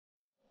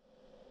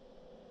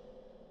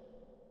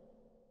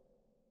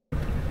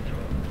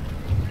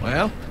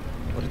Well,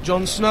 what did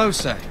Jon Snow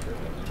say?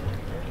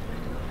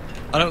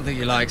 I don't think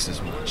he likes us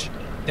much.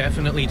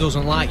 Definitely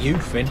doesn't like you,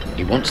 Finn.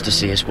 He wants to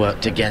see us work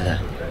together.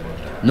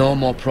 No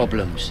more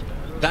problems.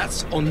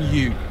 That's on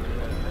you.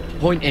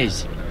 Point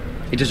is,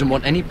 he doesn't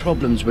want any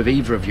problems with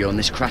either of you on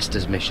this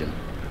Craster's mission.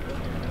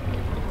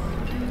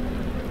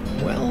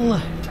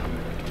 Well,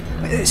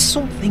 there's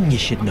something you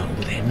should know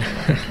then.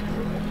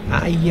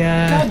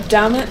 God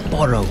damn it.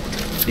 Borrowed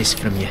this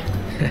from you.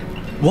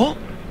 What?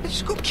 I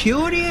just got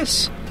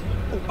curious.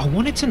 I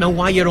wanted to know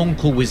why your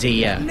uncle was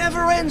here.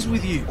 Never ends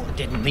with you. I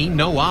didn't mean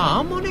no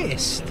harm,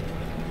 honest.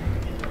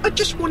 I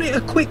just wanted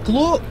a quick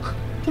look.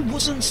 I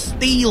wasn't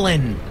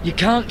stealing. You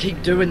can't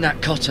keep doing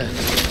that, Cotter.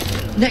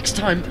 Next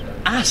time,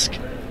 ask.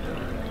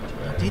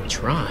 I did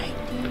try.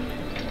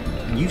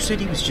 And you said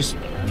he was just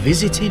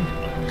visiting.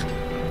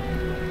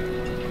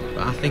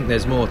 But I think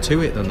there's more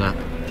to it than that,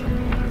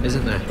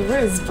 isn't there? There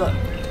is, but...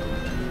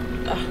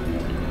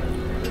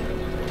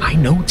 I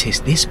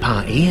noticed this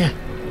part here.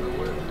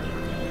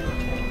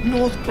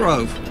 North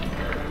Grove.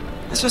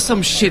 That's just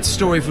some shit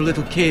story for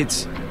little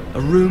kids. A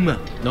rumour.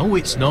 No,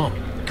 it's not.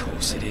 Of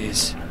course it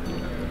is.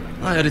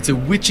 I heard it's a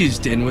witch's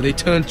den where they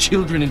turn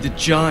children into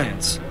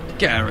giants.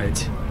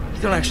 Garrett,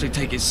 you don't actually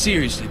take it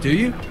seriously, do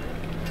you?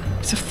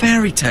 It's a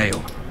fairy tale.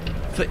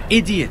 For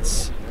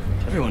idiots.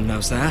 Everyone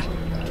knows that.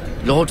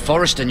 Lord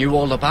Forrester knew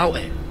all about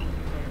it.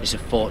 It's a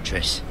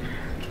fortress,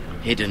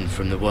 hidden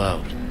from the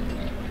world.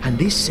 And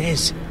this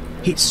says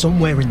it's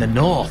somewhere in the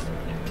north.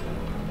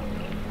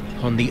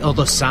 On the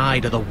other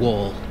side of the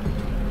wall.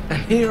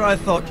 And here I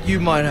thought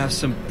you might have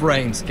some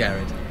brains,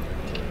 Garrett.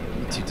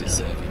 You two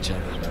deserve each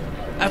other.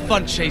 Have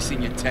fun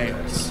chasing your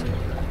tails.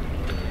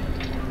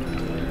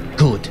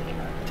 Good.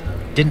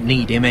 Didn't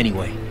need him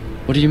anyway.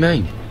 What do you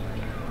mean?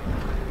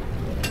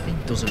 He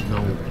doesn't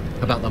know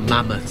about the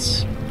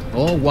mammoths,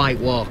 or White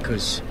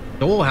Walkers,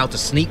 or how to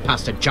sneak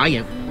past a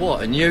giant.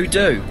 What, and you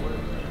do?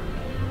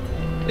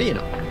 You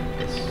know,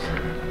 it's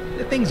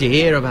the things you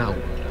hear about.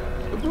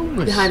 The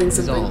rumours. You're hiding is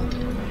something.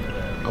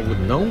 all. I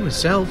wouldn't know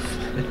myself.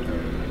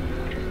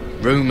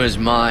 Rumours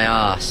my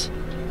arse.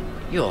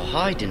 You're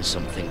hiding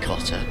something,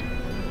 Cotter.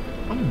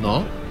 I'm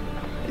not.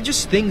 They're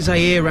just things I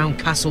hear around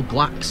Castle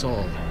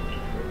Blacksall.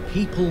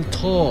 People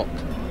talk,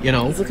 you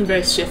know. He's looking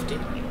very shifty.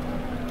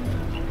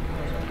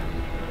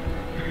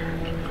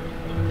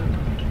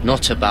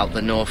 Not about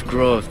the North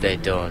Grove, they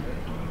don't.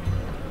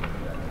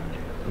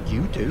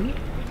 You do?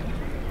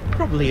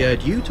 Probably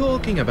heard you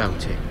talking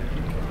about it.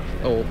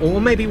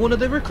 Or maybe one of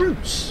the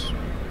recruits.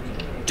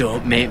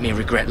 Don't make me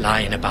regret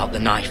lying about the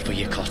knife for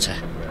you, Cotter.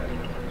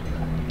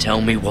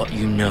 Tell me what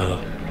you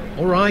know.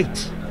 All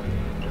right.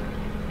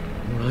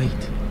 All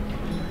right.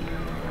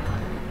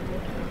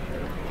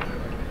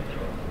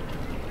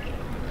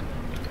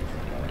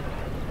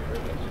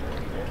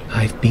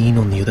 I've been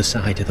on the other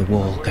side of the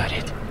wall,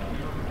 Garrett.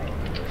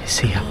 You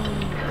see,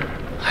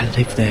 I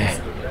live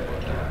there.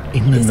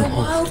 In the It's a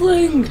north.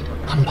 wildling!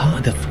 I'm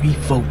part of the Free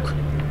Folk.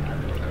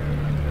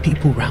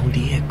 People round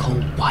here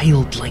called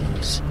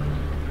Wildlings.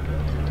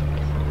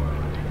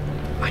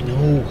 I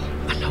know,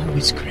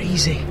 it's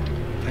crazy.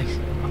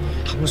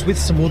 I was with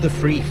some other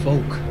Free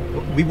Folk.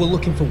 We were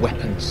looking for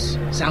weapons,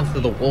 south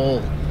of the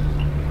wall.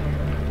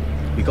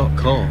 We got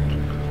caught,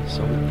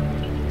 so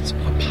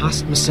I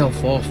passed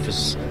myself off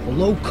as a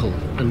local,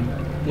 and,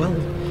 well,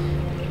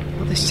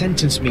 they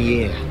sentenced me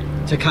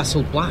here, to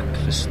Castle Black,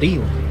 for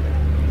stealing.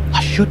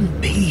 I shouldn't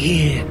be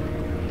here.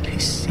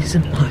 This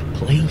isn't my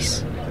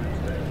place.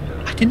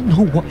 I didn't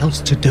know what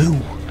else to do.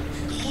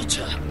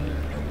 Cotter,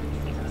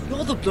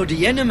 you're the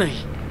bloody enemy.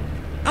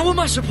 How am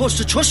I supposed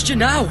to trust you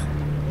now?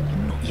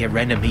 I'm not your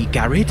enemy,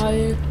 Garrett. Are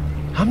you?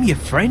 I'm your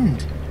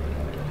friend.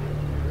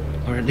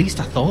 Or at least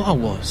I thought I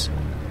was.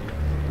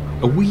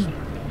 Are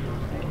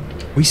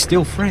we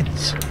still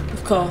friends?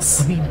 Of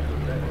course. I mean,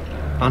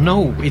 I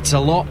know it's a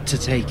lot to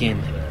take in.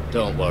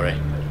 Don't worry.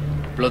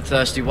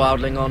 Bloodthirsty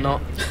wildling or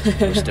not,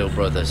 we're still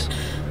brothers.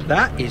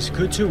 That is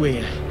good to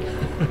hear.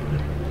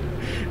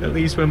 At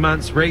least when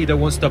Mance Raider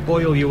wants to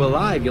boil you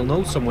alive, you'll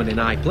know someone in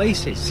high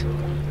places.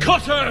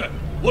 Cotter!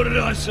 What did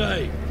I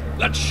say?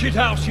 That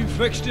shithouse you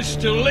fixed is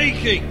still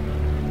leaking!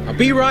 I'll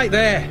be right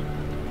there.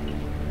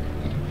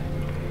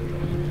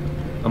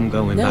 I'm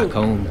going No. back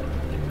home,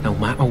 no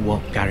matter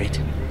what, Garrett.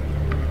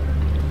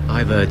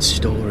 I've heard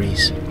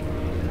stories.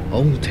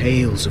 Old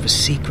tales of a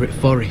secret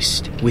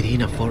forest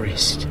within a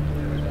forest.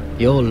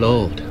 Your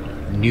lord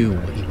knew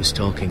what he was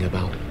talking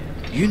about.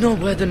 You know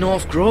where the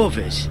North Grove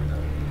is?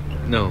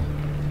 No,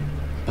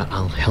 but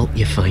I'll help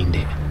you find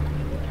it.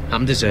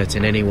 I'm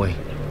deserting anyway,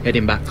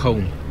 heading back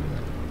home.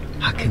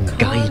 I can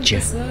guide you,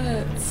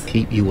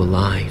 keep you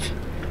alive.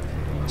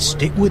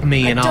 Stick with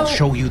me and I'll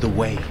show you the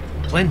way.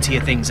 Plenty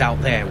of things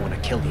out there want to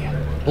kill you.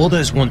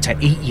 Others want to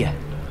eat you.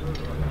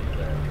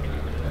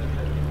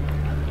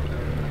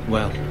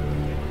 Well,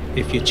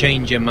 if you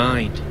change your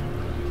mind,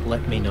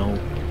 let me know.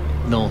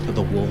 North of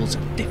the wall's a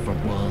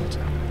different world.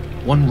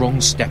 One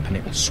wrong step and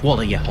it will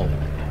swallow you whole.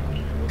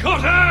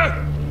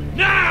 Cotter!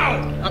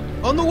 Now!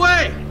 On the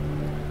way!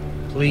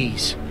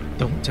 Please,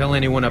 don't tell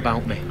anyone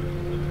about me.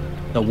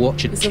 The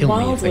watch would It's a kill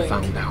me if they wildling.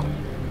 found out.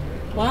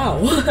 Wow.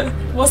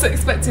 Wasn't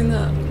expecting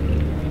that.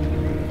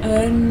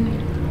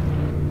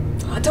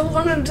 I don't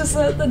want to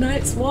desert the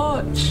Night's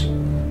Watch.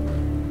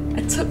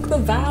 I took the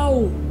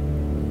vow.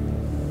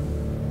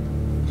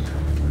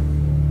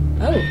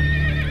 Oh.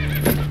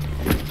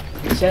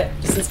 Shit,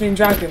 does this mean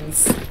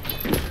dragons?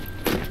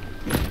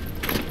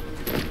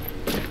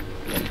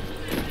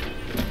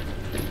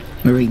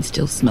 Marine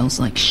still smells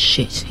like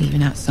shit,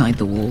 even outside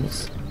the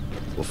walls.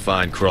 We'll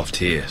find Croft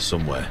here,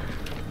 somewhere.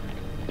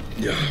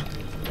 Yeah.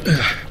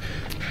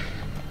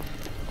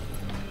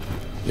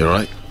 You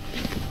alright?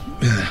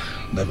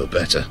 Never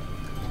better.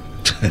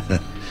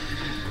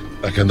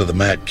 Back under the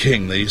Mad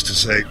King, they used to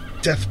say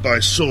death by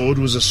sword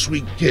was a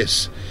sweet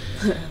kiss,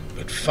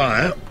 but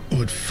fire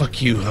would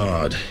fuck you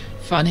hard.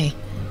 Funny.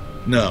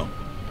 No,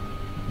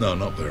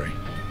 not very.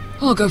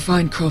 I'll go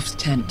find Croft's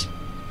tent.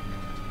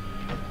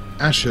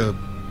 Asher,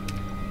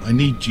 I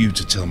need you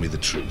to tell me the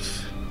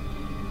truth.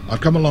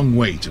 I've come a long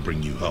way to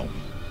bring you home.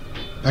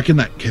 Back in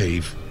that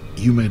cave,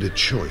 you made a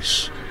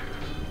choice.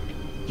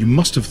 You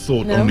must have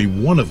thought only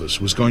one of us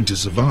was going to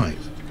survive.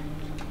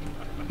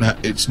 Now,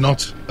 it's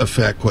not a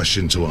fair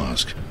question to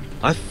ask.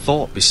 I've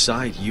fought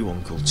beside you,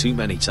 Uncle, too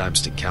many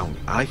times to count.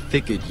 I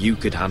figured you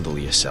could handle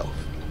yourself.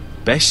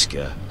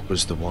 Beskha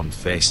was the one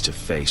face to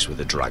face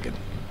with a dragon.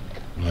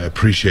 I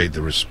appreciate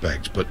the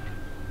respect, but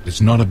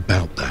it's not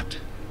about that.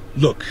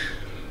 Look,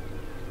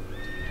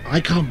 I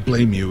can't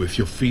blame you if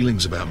your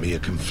feelings about me are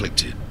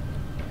conflicted.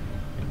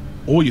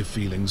 Or your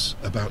feelings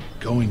about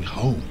going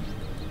home.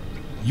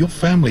 Your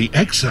family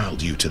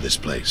exiled you to this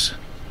place.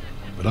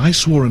 But I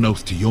swore an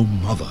oath to your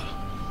mother.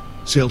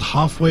 Sailed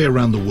halfway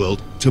around the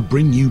world to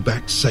bring you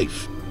back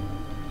safe.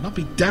 And I'll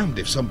be damned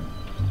if some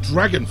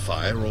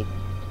dragonfire or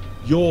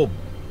your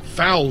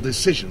foul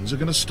decisions are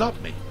going to stop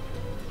me.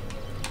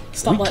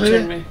 Stop We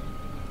lecturing clear? me.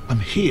 I'm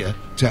here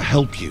to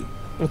help you.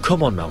 Well,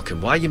 come on,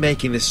 Malcolm. Why are you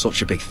making this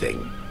such a big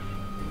thing?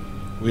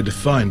 We're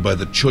defined by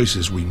the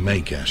choices we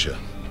make, Asher.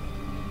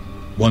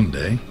 One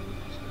day,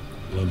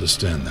 you'll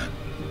understand that.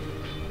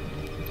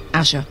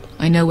 Asher,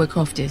 I know where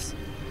Croft is.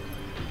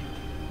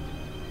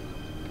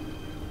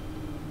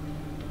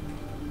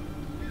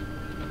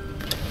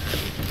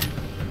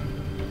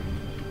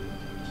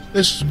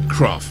 This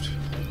Croft,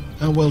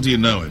 how well do you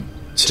know him?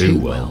 Too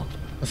well.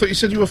 I thought you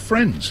said you were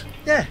friends.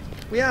 Yeah,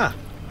 we are.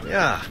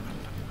 Yeah.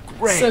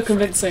 Great. So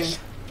convincing.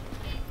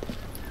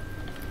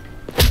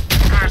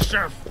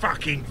 Asher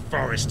fucking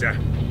Forrester.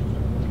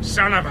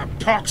 Son of a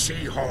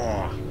poxy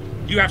whore.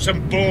 You have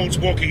some balls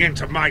walking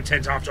into my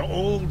tent after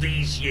all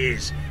these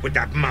years with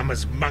that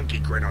mama's monkey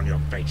grin on your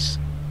face.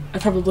 I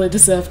probably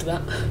deserved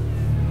that.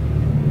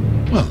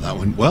 Well, that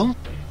went well.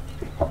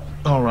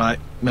 Alright,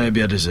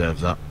 maybe I deserve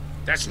that.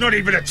 That's not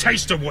even a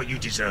taste of what you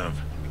deserve.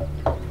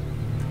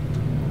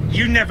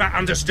 You never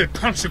understood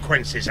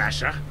consequences,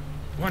 Asher.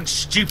 One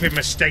stupid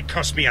mistake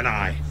cost me an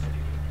eye.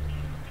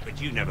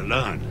 But you never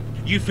learned.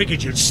 You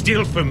figured you'd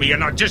steal from me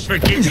and I'd just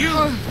forgive you?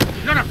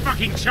 Not a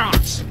fucking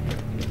chance.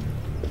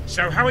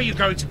 So how are you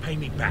going to pay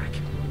me back?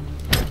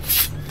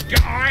 Your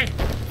eye?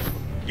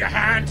 Your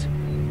hand?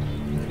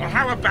 Or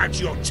how about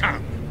your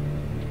tongue?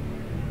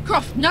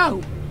 Croft,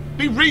 no!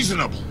 Be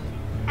reasonable.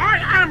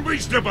 I am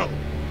reasonable!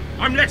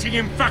 I'm letting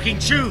him fucking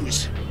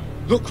choose!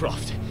 Look,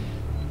 Croft,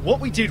 what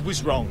we did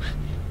was wrong.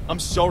 I'm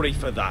sorry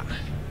for that.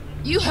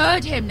 You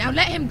heard him, now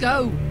let him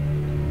go!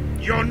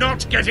 You're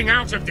not getting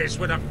out of this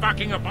with a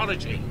fucking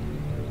apology.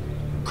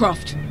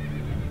 Croft,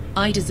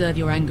 I deserve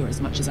your anger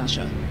as much as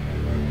Asher.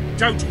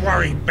 Don't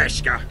worry,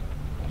 Beskha.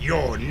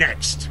 You're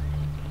next.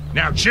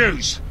 Now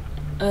choose.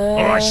 Or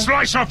I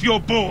slice off your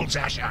balls,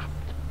 Asher.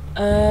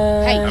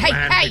 Hey, A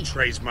man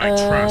betrays my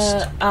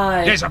trust.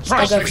 There's a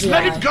price.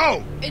 Let him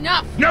go!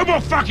 Enough! No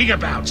more fucking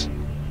about!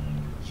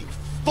 You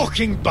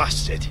fucking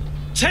bastard.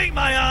 Take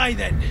my eye,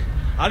 then.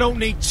 I don't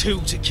need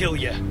two to kill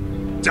you.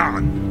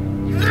 Done.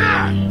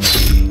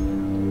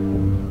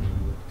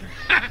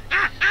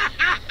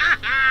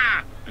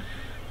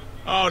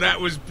 Oh, that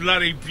was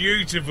bloody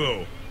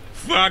beautiful.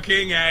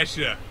 Fucking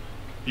Asher.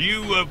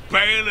 You were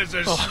pale as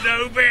a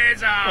snow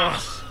bear's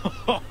ass.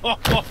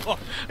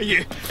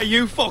 Are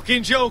you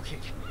fucking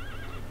joking?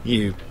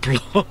 You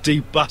bloody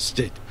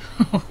bastard.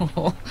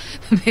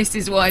 This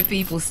is why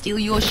people steal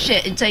your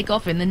shit and take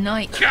off in the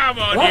night. Come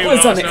on, That you was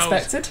arseholes.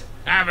 unexpected.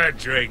 Have a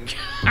drink.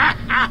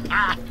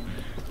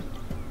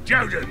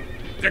 Joden,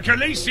 the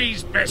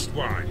Khaleesi's best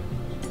wine.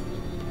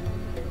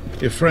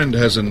 Your friend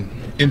has an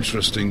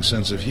interesting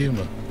sense of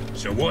humor.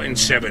 So what in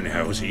seven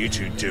hells are you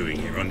two doing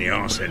here on the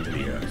arse end of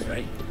the earth,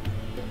 eh?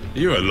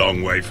 You're a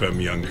long way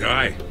from, young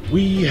guy.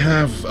 We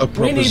have a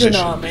We need an proposition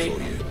army.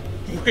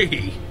 for you.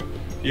 We?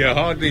 You're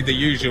hardly the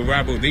usual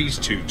rabble these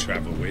two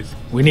travel with.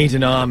 We need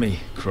an army,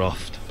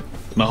 Croft.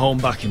 My home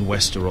back in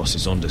Westeros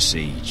is under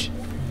siege.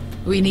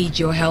 We need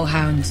your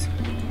hellhounds.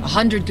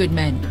 100 good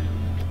men.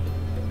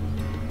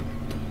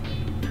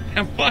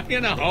 And why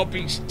in a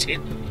hobby's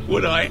tip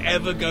would I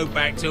ever go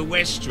back to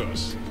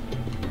Westeros?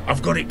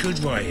 I've got it good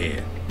right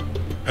here.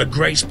 Her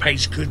Grace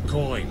pays good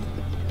coin.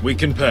 We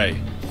can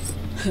pay.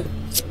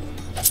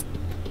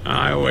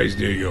 I always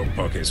knew your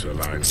pockets were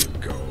lined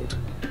with gold,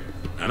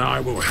 and I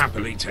will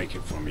happily take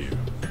it from you.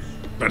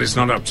 But it's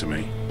not up to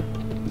me.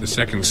 The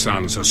Second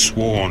Sons are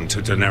sworn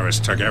to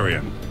Daenerys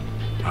Targaryen.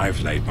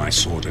 I've laid my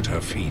sword at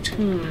her feet.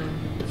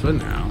 For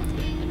now.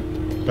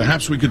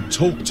 Perhaps we could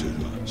talk to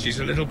her. She's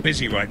a little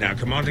busy right now,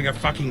 commanding a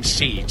fucking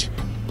siege.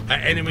 Her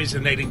enemies are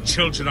nailing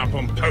children up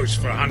on posts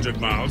for 100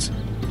 miles,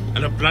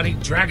 and a bloody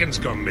dragon's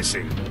gone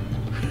missing.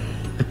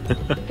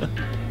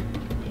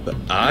 But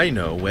I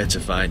know where to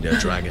find her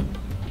dragon.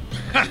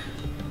 Ha!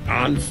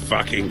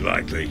 Unfucking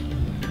likely.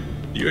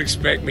 You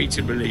expect me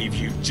to believe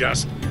you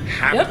just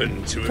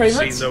happened to have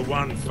seen the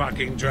one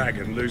fucking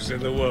dragon loose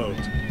in the world?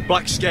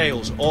 Black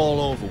scales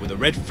all over with a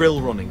red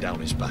frill running down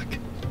his back.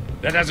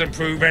 That doesn't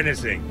prove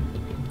anything.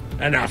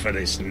 Enough of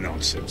this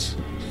nonsense.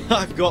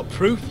 I've got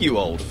proof, you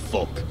old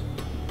fuck.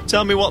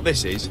 Tell me what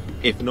this is,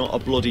 if not a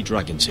bloody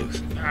dragon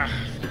tooth.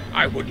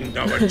 I wouldn't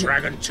know a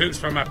dragon tooth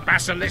from a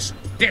basilisk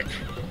dick.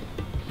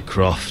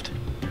 Croft,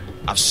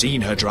 I've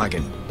seen her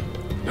dragon.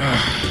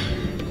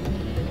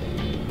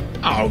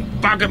 Oh,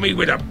 bugger me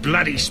with a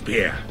bloody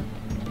spear.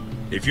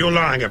 If you're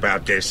lying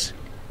about this...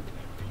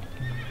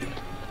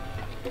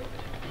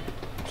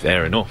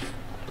 Fair enough.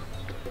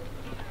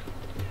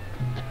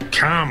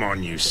 Come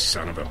on, you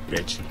son of a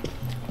bitch.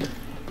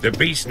 The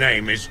beast's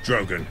name is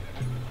Drogon.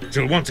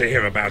 She'll want to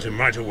hear about him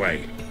right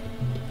away.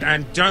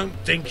 And don't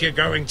think you're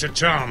going to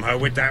charm her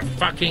with that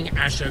fucking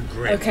Asher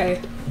grin.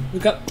 Okay, we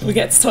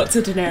get to talk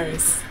to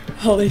Daenerys.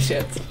 Holy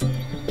shit.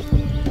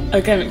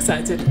 Okay, I'm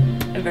excited.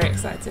 I'm very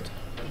excited.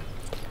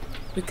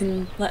 We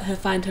can let her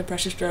find her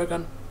precious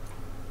Drogon.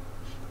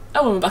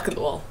 Oh, and we're back at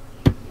the wall.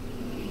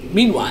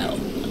 Meanwhile,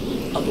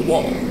 on the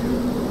wall.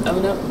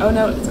 Oh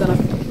no, it's gone off.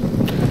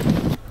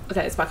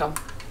 Okay, it's back on.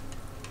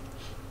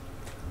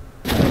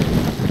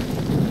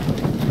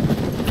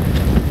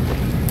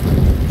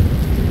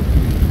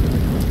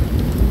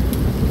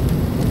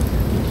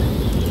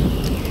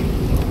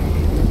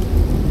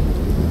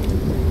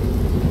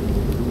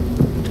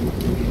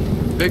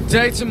 Big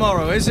day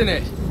tomorrow, isn't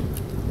it?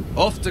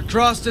 Off to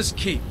Craster's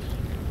Keep.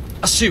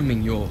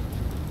 Assuming you're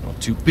not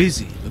too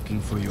busy looking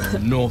for your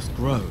North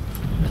Grove.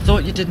 I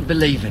thought you didn't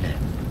believe in it.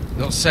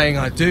 Not saying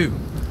I do.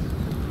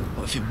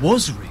 But if it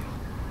was real,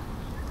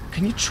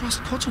 can you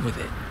trust Potter with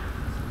it?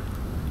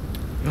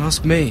 You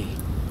ask me,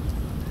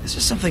 there's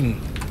just something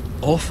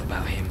off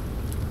about him.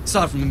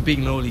 Aside from him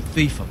being an oily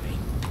thief, I mean.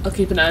 I'll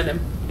keep an eye on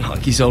him.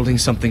 Like he's holding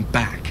something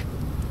back.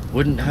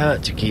 Wouldn't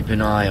hurt to keep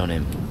an eye on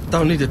him.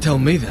 Don't need to tell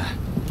me that.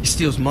 He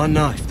steals my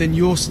knife, then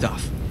your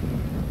stuff.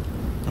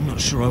 I'm not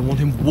sure I want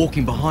him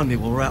walking behind me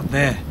while we're out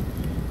there.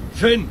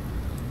 Finn,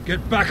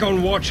 get back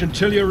on watch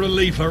until your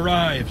relief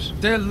arrives.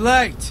 They're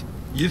late.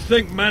 You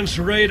think Mance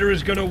Rayder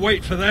is going to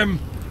wait for them?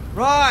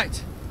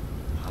 Right.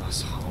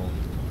 Asshole.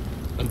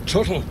 And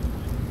Tuttle,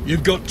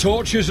 you've got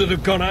torches that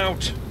have gone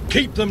out.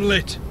 Keep them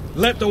lit.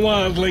 Let the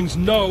wildlings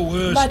know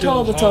we're Light still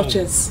all the home.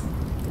 torches.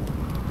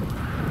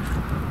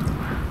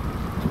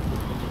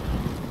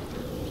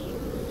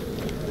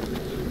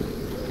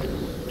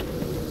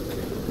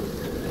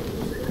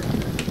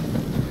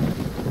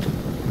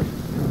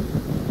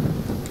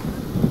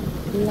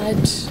 Light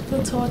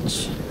the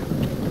torch.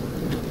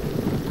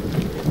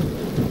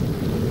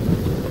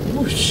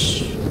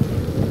 Whoosh.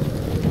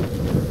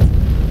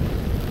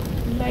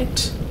 Light.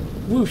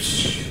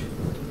 Whoosh.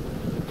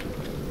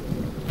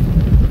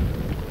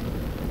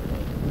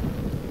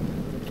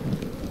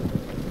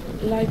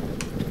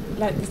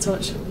 Light the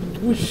torch.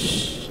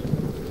 Whoosh.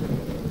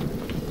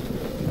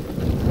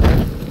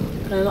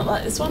 Can I not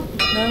light this one?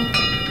 No.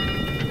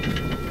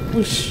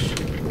 Whoosh.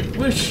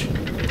 Whoosh.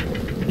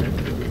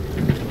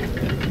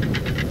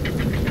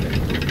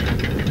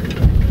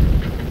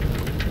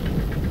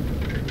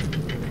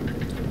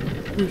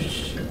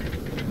 Whoosh.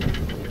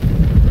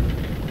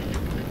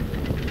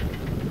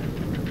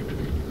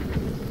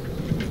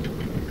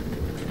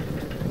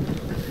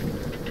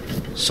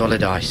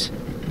 Solid ice.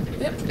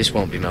 Yep. This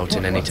won't be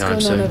melting What's anytime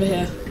going soon. on over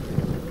here?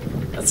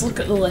 Let's look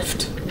at the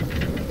lift.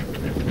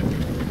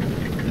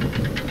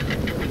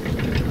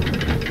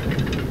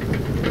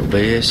 It'll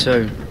be here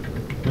soon.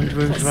 Wonder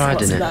who's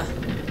riding it. There?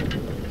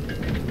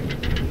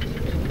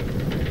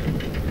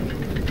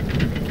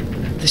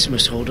 This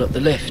must hold up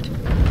the lift.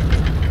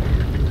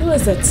 Who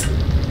is it?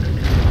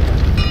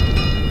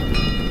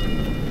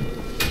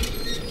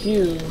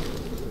 You.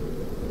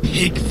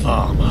 Pig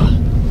farmer.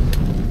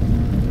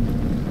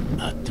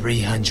 A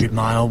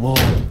 300-mile wall,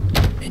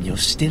 and you're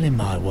still in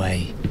my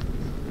way.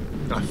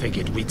 I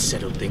figured we'd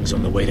settled things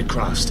on the way to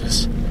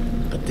Craster's,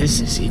 but this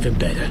is even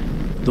better.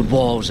 The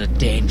wall's a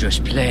dangerous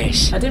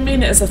place. I didn't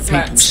mean it as a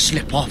threat. People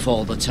slip off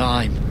all the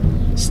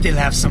time. Still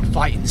have some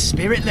fighting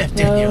spirit left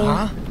in you,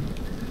 huh?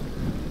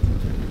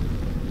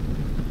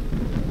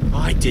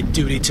 I did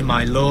duty to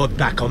my lord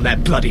back on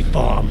that bloody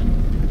farm.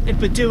 And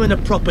for doing a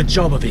proper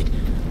job of it,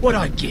 what'd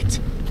I get?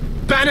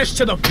 Banished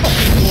to the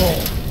fucking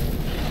wall!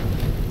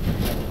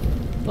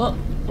 Well,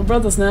 we're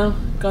brothers now.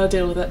 Gotta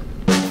deal with it.